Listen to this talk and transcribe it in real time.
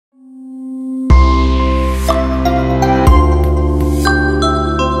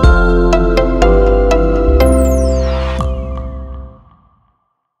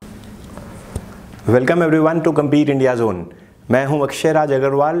Welcome everyone to compete India zone. मैं हूं Akshay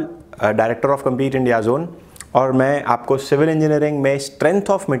Agarwal, director of compete India zone, और मैं आपको सिविल इंजीनियरिंग में स्ट्रेंथ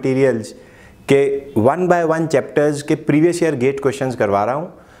ऑफ मटेरियल्स के 1 बाय 1 चैप्टर्स के प्रीवियस ईयर गेट क्वेश्चंस करवा रहा हूं।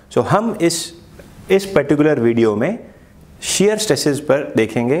 सो हम इस पर्टिकुलर वीडियो में शेयर स्ट्रेसेस पर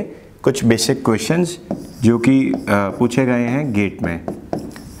देखेंगे कुछ बेसिक क्वेश्चंस जो कि पूछे गए हैं गेट में।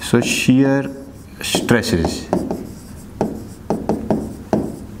 सो शेयर स्ट्रेसेस,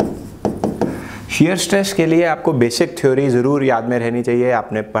 शेयर स्ट्रेस के लिए आपको बेसिक थ्योरी ज़रूर याद में रहनी चाहिए।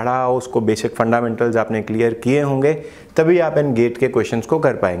 आपने पढ़ा हो, उसको बेसिक फंडामेंटल्स आपने क्लियर किए होंगे, तभी आप इन गेट के क्वेश्चंस को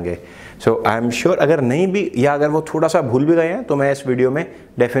कर पाएंगे। सो आई एम श्योर अगर नहीं भी, या अगर वो थोड़ा सा भूल भी गए हैं, तो मैं इस वीडियो में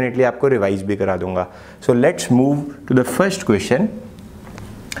डेफिनेटली आपको रिवाइज भी करा दूंगा। So let's move to the first question.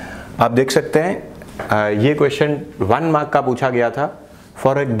 आप देख सकते हैं ये क्वेश्चन 1 मार्क का पूछा गया था।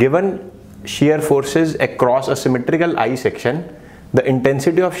 For a given shear forces across a symmetrical I section, the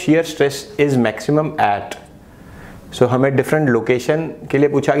intensity of shear stress is maximum at। so हमें डिफरेंट लोकेशन के लिए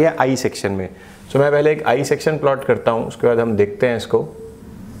पूछा गया I सेक्शन में। so मैं पहले एक I सेक्शन प्लॉट करता हूँ, उसके बाद हम देखते हैं इसको।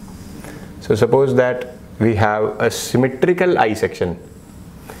 so suppose that we have a symmetrical I section।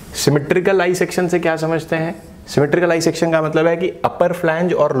 symmetrical I section से क्या समझते हैं? symmetrical I सेक्शन का मतलब है कि अपर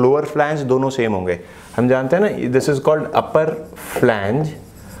फ्लैंज और लोअर फ्लैंज दोनों सेम होंगे। हम जानते हैं ना, this is called upper flange,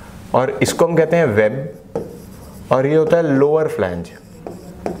 और इसको हम कहते हैं वेब, और ये होता है लोअर फ्लैंज।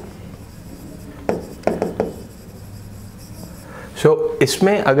 सो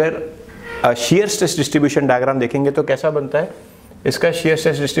इसमें अगर शेयर स्ट्रेस डिस्ट्रीब्यूशन डायग्राम देखेंगे तो कैसा बनता है इसका शेयर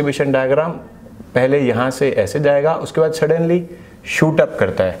स्ट्रेस डिस्ट्रीब्यूशन डायग्राम? पहले यहां से ऐसे जाएगा, उसके बाद सडनली शूट अप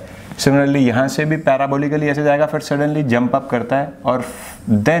करता है। सिमिलरली यहां से भी पैराबोलिकली ऐसे जाएगा, फिर सडनली जंप अप करता है, और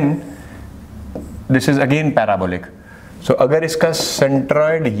then this is again parabolic. सो अगर इसका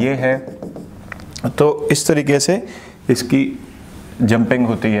सेंट्रॉइड ये है तो इस तरीके से इसकी जंपिंग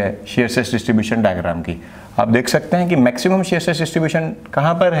होती है शेयर स्ट्रेस डिस्ट्रीब्यूशन डायग्राम की। आप देख सकते हैं कि मैक्सिमम शेयर स्ट्रेस डिस्ट्रीब्यूशन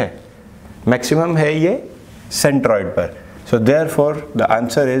कहाँ पर है? मैक्सिमम है ये सेंट्रॉइड पर। So therefore the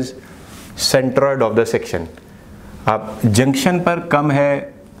answer is centroid of the section. आप जंक्शन पर कम है,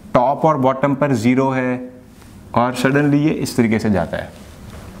 टॉप और बॉटम पर 0 है, और सडनली ये इस तरीके से जाता है।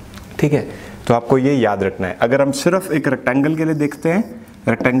 ठीक है, तो आपको ये याद रखना है। अगर हम सिर्फ एक रेक्टेंगल के लिए देखते हैं,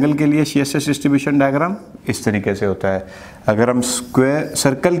 रेक्टेंगल के लिए शेयर स्ट्रेस डिस्ट्रीब्यूशन डायग्राम इस तरीके से होता है। अगर हम स्क्वायर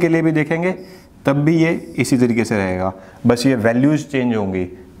सर्कल के लिए भी देखेंगे तब भी ये इसी तरीके से रहेगा, बस ये वैल्यूज चेंज होंगी।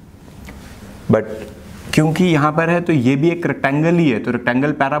 बट क्योंकि यहाँ पर है तो ये भी एक रेक्टेंगल ही है, तो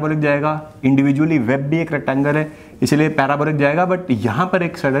रेक्टेंगल पैराबोलिक जाएगा। इंडिविजुअली वेब भी एक रेक्टेंगल है, इसलिए पैराबोलिक जाएगा, बट यहाँ पर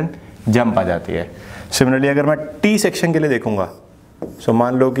एक सडन जंप आ जाती है। सिमिलरली अगर मैं टी सेक्शन के लिए देखूंगा, सो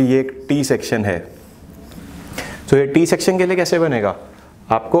मान लो कि ये एक टी सेक्शन है, तो ये टी सेक्शन के लिए कैसे बनेगा?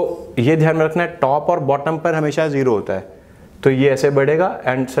 आपको ये ध्यान में रखना है, टॉप और बॉटम पर हमेशा 0 होता है, तो ये ऐसे बढ़ेगा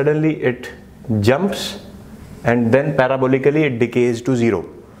and suddenly it jumps and then parabolically it decays to 0।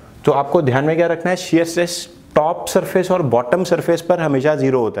 तो आपको ध्यान में क्या रखना है? शेयर स्ट्रेस टॉप सरफेस और बॉटम सरफेस पर हमेशा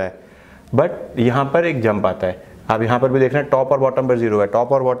 0 होता है, बट यहाँ पर एक जंप आता है। आप यहाँ पर भी देख रहे हैं टॉप और बॉटम पर 0 है,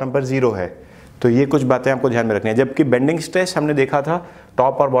 टॉप और बॉटम पर 0 है, तो ये कुछ बातें आपको ध्यान में रखनी है। जबकि बेंडिंग स्ट्रेस हमने देखा था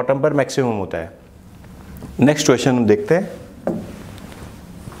टॉप और बॉटम पर मैक्सिमम होता है। नेक्स्ट क्वेश्चन हम देखते हैं।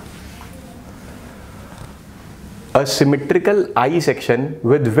 A symmetrical I section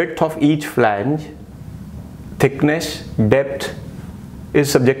with width of each flange, thickness, depth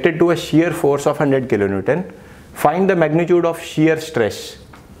is subjected to a shear force of 100 kN. Find the magnitude of shear stress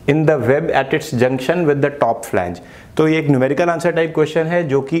in the web at its junction with the top flange। तो ये एक numerical answer type question है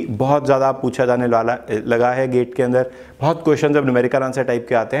जो कि बहुत ज़्यादा पूछा जाने वाला लगा है गेट के अंदर। बहुत क्वेश्चन जब न्यूमेरिकल आंसर टाइप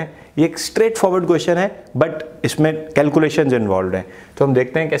के आते हैं, ये एक स्ट्रेट फॉरवर्ड क्वेश्चन है, बट इसमें कैलकुलेशंस इन्वॉल्व हैं। तो हम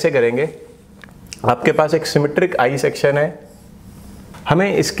देखते हैं कैसे करेंगे। आपके पास एक सिमेट्रिक आई सेक्शन है,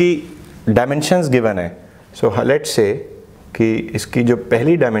 हमें इसकी डायमेंशंस गिवन है। सो लेट्स से कि इसकी जो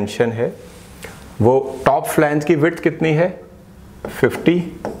पहली डायमेंशन है वो टॉप फ्लैंज की विड्थ कितनी है? 50,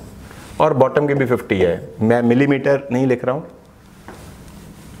 और बॉटम की भी 50 है। मैं मिलीमीटर नहीं लिख रहा हूँ।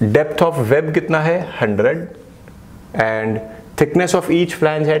 डेप्थ ऑफ वेब कितना है? 100, and thickness of each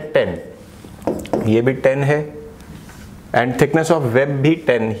flange है 10, ये भी 10 है, एंड थिकनेस ऑफ वेब भी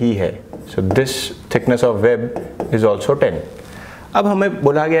 10 ही है। So this thickness of web is also 10। अब हमें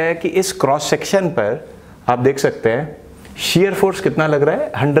बोला गया है कि इस क्रॉस सेक्शन पर आप देख सकते हैं shear force कितना लग रहा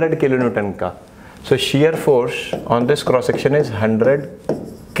है? 100 किलोन्यूटन का। सो shear force on this cross section is 100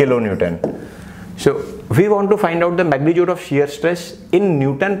 kilonewton. So we want to find out the magnitude of shear stress in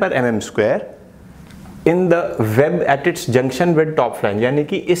Newton per mm square in the web at its junction with top flange। यानी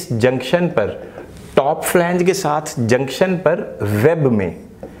कि इस junction पर, top flange के साथ junction पर web में,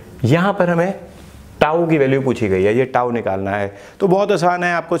 यहाँ पर हमें टाउ की वैल्यू पूछी गई है, ये टाउ निकालना है। तो बहुत आसान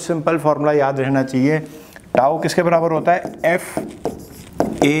है, आपको सिंपल फॉर्मूला याद रहना चाहिए। टाउ किसके बराबर होता है?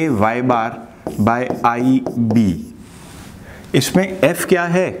 F A Y bar bye I B. इसमें एफ क्या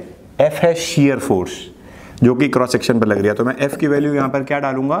है? एफ है शीयर फोर्स जो कि क्रॉस सेक्शन पर लग रही है। तो मैं एफ की वैल्यू यहाँ पर क्या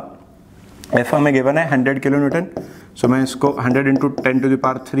डालूंगा? एफ हमें गिवन है 100 किलो न्यूटन, सो मैं इसको 100 इंटू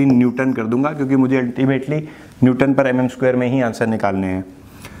 10⁻³ न्यूटन कर दूंगा, क्योंकि मुझे अल्टीमेटली न्यूटन पर mm स्क्वायर में ही आंसर निकालने हैं।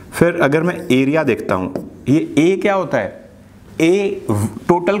 फिर अगर मैं एरिया देखता हूँ, ये ए क्या होता है? ए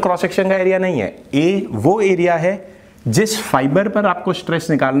टोटल क्रॉस सेक्शन का एरिया नहीं है, ए वो एरिया है जिस फाइबर पर आपको स्ट्रेस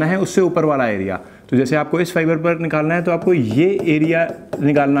निकालना है उससे ऊपर वाला एरिया। तो जैसे आपको इस फाइबर पर निकालना है तो आपको ये एरिया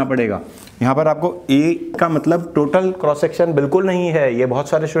निकालना पड़ेगा। यहाँ पर आपको ए का मतलब टोटल क्रॉस सेक्शन बिल्कुल नहीं है, ये बहुत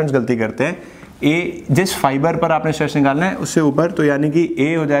सारे स्टूडेंट्स गलती करते हैं। ए जिस फाइबर पर आपने स्ट्रेस निकालना है उससे ऊपर, तो यानी कि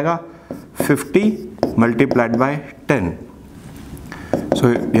ए हो जाएगा 50 मल्टीप्लाइड बाय 10, सो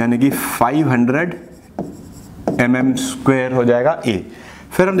यानी कि 500 mm स्क्वायर हो जाएगा ए।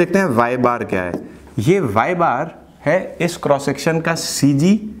 फिर हम देखते हैं वाई बार क्या है। ये वाई बार है इस क्रॉस सेक्शन का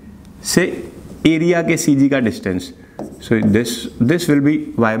सीजी से एरिया के सीजी का distance. So this will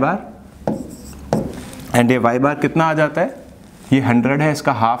be Y bar, and ये वाई बार कितना आ जाता है? ये 100 है,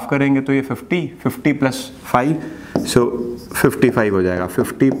 इसका हाफ करेंगे तो ये 50 प्लस 5, सो 55 हो जाएगा।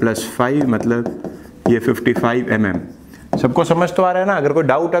 50 प्लस 5 मतलब ये 55 mm। सबको समझ तो आ रहा है ना? अगर कोई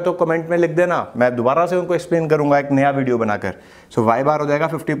डाउट है तो कमेंट में लिख देना, मैं दोबारा से उनको एक्सप्लेन करूंगा एक नया वीडियो बनाकर। सो वाई बार हो जाएगा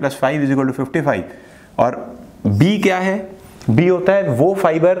 50 प्लस 5 इज इक्वल टू 55। और बी क्या है? बी होता है वो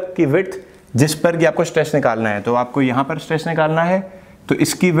फाइबर की विड्थ जिस पर कि आपको स्ट्रेस निकालना है। तो आपको यहाँ पर स्ट्रेस निकालना है तो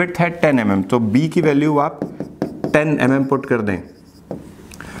इसकी विड्थ है 10 mm, तो बी की वैल्यू आप 10 mm पुट कर दें।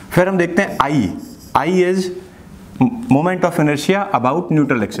 फिर हम देखते हैं I is moment of inertia about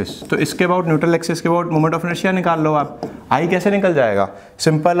neutral axis. तो इसके अबाउट न्यूट्रल एक्सिस के अबाउट मोमेंट ऑफ इनर्शिया निकाल लो आप। आई कैसे निकल जाएगा?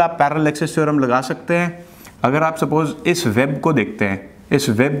 सिंपल, आप पैरेलल एक्सिस थ्योरम लगा सकते हैं। अगर आप सपोज इस वेब को देखते हैं, इस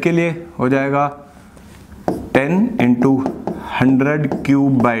वेब के लिए हो जाएगा 10 इंटू 100³ /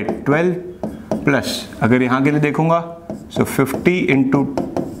 12 अगर यहाँ के लिए देखूंगा सो 50 इंटू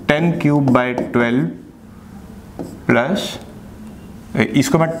 10³ / 12 प्लस,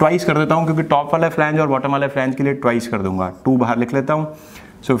 इसको मैं ट्वाइस कर देता हूँ क्योंकि टॉप वाला फ्लैंज और बॉटम वाले फ्लैंज के लिए ट्वाइस कर दूंगा, 2 बाहर लिख लेता हूँ।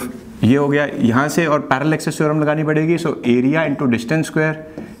 सो ये हो गया यहाँ से, और पैरेलल एक्सिस थ्योरम लगानी पड़ेगी। So area into distance square,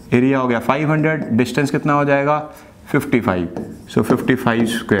 area हो गया 500, डिस्टेंस कितना हो जाएगा 55, सो 55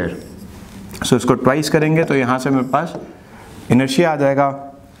 स्क्वायर। सो इसको ट्वाइस करेंगे तो यहाँ से मेरे पास इनर्शिया आ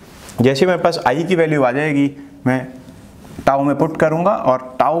जाएगा। जैसे मेरे पास आई की वैल्यू आ जाएगी मैं टाउ में पुट करूँगा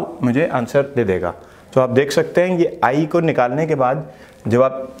और टाउ मुझे आंसर दे देगा। तो आप देख सकते हैं ये आई को निकालने के बाद जब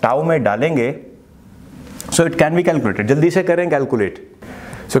आप टाउ में डालेंगे so it can be calculated. जल्दी से करें कैलकुलेट।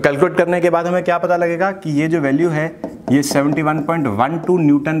 सो कैलकुलेट करने के बाद हमें क्या पता लगेगा कि ये जो वैल्यू है ये 71.12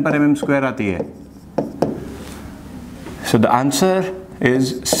 न्यूटन पर mm स्क्वायर आती है। So the answer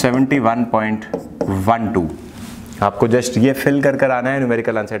is 71.12। आपको जस्ट ये फिल कर आना है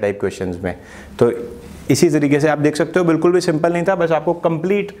न्यूमेरिकल आंसर टाइप क्वेश्चंस में। तो इसी तरीके से आप देख सकते हो, बिल्कुल भी सिंपल नहीं था, बस आपको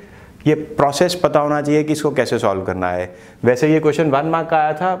कंप्लीट ये प्रोसेस पता होना चाहिए कि इसको कैसे सॉल्व करना है। वैसे ये क्वेश्चन 1 मार्क का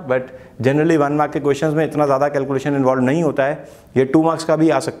आया था, बट जनरली 1 मार्क के क्वेश्चंस में इतना ज़्यादा कैलकुलेशन इन्वॉल्व नहीं होता है। ये 2 मार्क्स का भी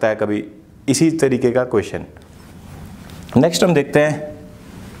आ सकता है कभी इसी तरीके का क्वेश्चन। नेक्स्ट हम देखते हैं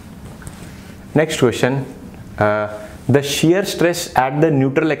next question. The shear stress at the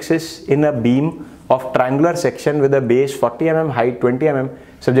neutral axis in a beam of triangular section with a base 40 mm height 20 mm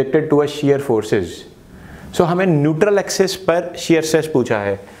subjected to a shear forces. सो हमें न्यूट्रल एक्सिस पर शियर स्ट्रेस पूछा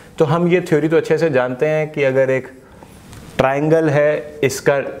है। तो हम ये थ्योरी तो अच्छे से जानते हैं कि अगर एक ट्रायंगल है,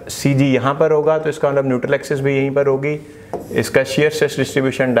 इसका सीजी यहाँ पर होगा तो इसका मतलब न्यूट्रल एक्सिस भी यहीं पर होगी। इसका शियर स्ट्रेस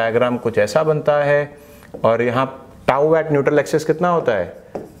डिस्ट्रीब्यूशन डायग्राम कुछ ऐसा बनता है, और यहाँ टाउ एट न्यूट्रल एक्सिस कितना होता है?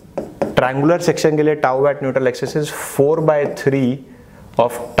 ट्रायंगुलर सेक्शन के लिए tau eight neutral axis is 4/3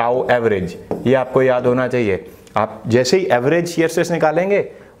 of tau average. ये आपको याद होना चाहिए। आप जैसे ही एवरेज शियर स्ट्रेस निकालेंगे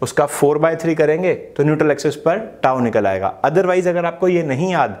उसका 4/3 करेंगे तो न्यूट्रल एक्सिस पर टाउ निकल आएगा। अदरवाइज अगर आपको ये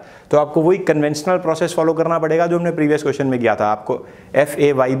नहीं याद तो आपको वही कन्वेंशनल प्रोसेस फॉलो करना पड़ेगा जो हमने प्रीवियस क्वेश्चन में किया था। आपको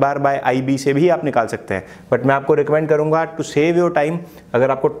FA y बार बाय IB से भी आप निकाल सकते हैं, बट मैं आपको रिकमेंड करूंगा टू सेव योर टाइम,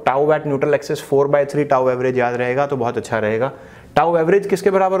 अगर आपको tau eight neutral axis 4/3 tau average याद रहेगा तो बहुत अच्छा रहेगा। टाउ एवरेज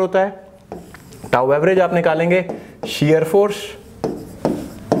किसके बराबर होता है? टाउ एवरेज आप निकालेंगे shear force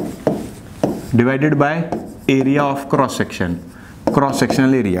divided by area of cross section, cross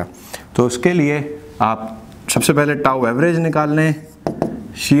sectional area. तो उसके लिए आप सबसे पहले टाउ एवरेज निकाल लें।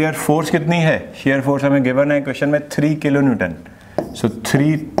 शियर फोर्स कितनी है? शियर फोर्स हमें गिवन है क्वेश्चन में 3 किलो न्यूटन, सो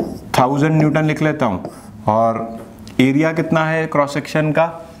 3000 न्यूटन लिख लेता हूँ। और एरिया कितना है क्रॉस सेक्शन का?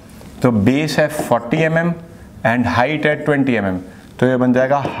 तो बेस है 40 mm एंड हाइट है 20 mm, तो ये बन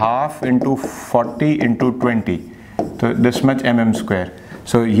जाएगा हाफ इंटू 40 इंटू 20, तो दिस मच mm²।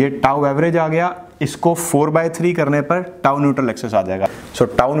 सो ये टाउ एवरेज आ गया। इसको 4/3 करने पर टाउ न्यूट्रल एक्सेस आ जाएगा। सो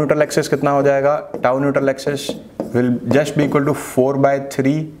टाउ न्यूट्रल एक्सेस कितना हो जाएगा? Tau neutral axis will just be equal to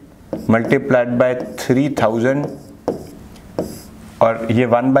 4/3 multiplied by 3000, और ये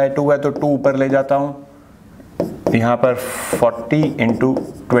 1/2 है तो 2 ऊपर ले जाता हूँ, यहाँ पर 40 इंटू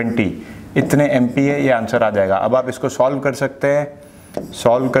 20, इतने MPa ये आंसर आ जाएगा। अब आप इसको सॉल्व कर सकते हैं।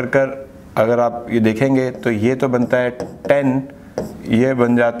 सॉल्व कर अगर आप ये देखेंगे तो ये तो बनता है 10, ये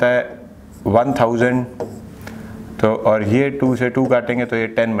बन जाता है 1000, तो और ये 2 से 2 काटेंगे तो ये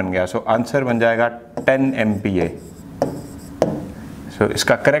 10 बन गया। सो आंसर बन जाएगा 10 MPa। सो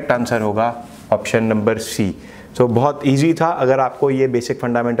इसका करेक्ट आंसर होगा ऑप्शन नंबर सी। सो बहुत इजी था। अगर आपको ये बेसिक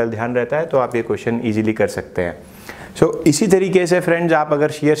फंडामेंटल ध्यान रहता है तो आप ये क्वेश्चन इजीली कर सकते हैं। सो इसी तरीके से फ्रेंड्स, आप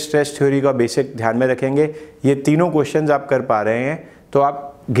अगर शियर स्ट्रेस थ्योरी का बेसिक ध्यान में रखेंगे, ये तीनों क्वेश्चंस आप कर पा रहे हैं, तो आप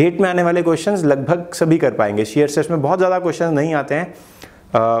गेट में आने वाले क्वेश्चंस लगभग सभी कर पाएंगे। शियर स्ट्रेस में बहुत ज़्यादा क्वेश्चंस नहीं आते हैं,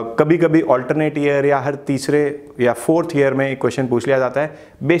 कभी कभी ऑल्टरनेट ईयर या हर तीसरे या फोर्थ ईयर में एक क्वेश्चन पूछ लिया जाता है।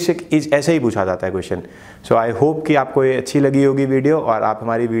 बेसिक ऐसे ही पूछा जाता है क्वेश्चन। सो आई होप कि आपको ये अच्छी लगी होगी वीडियो, और आप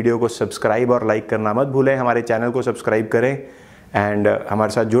हमारी वीडियो को सब्सक्राइब और लाइक करना मत भूलें। हमारे चैनल को सब्सक्राइब करें एंड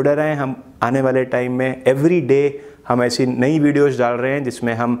हमारे साथ जुड़े रहें। हम आने वाले टाइम में एवरी डे हम ऐसी नई वीडियोज़ डाल रहे हैं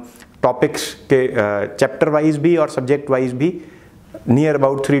जिसमें हम टॉपिक्स के चैप्टर वाइज भी और सब्जेक्ट वाइज भी near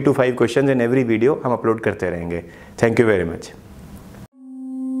about 3 to 5 question in every video हम अपलोड करते रहेंगे। Thank you very much.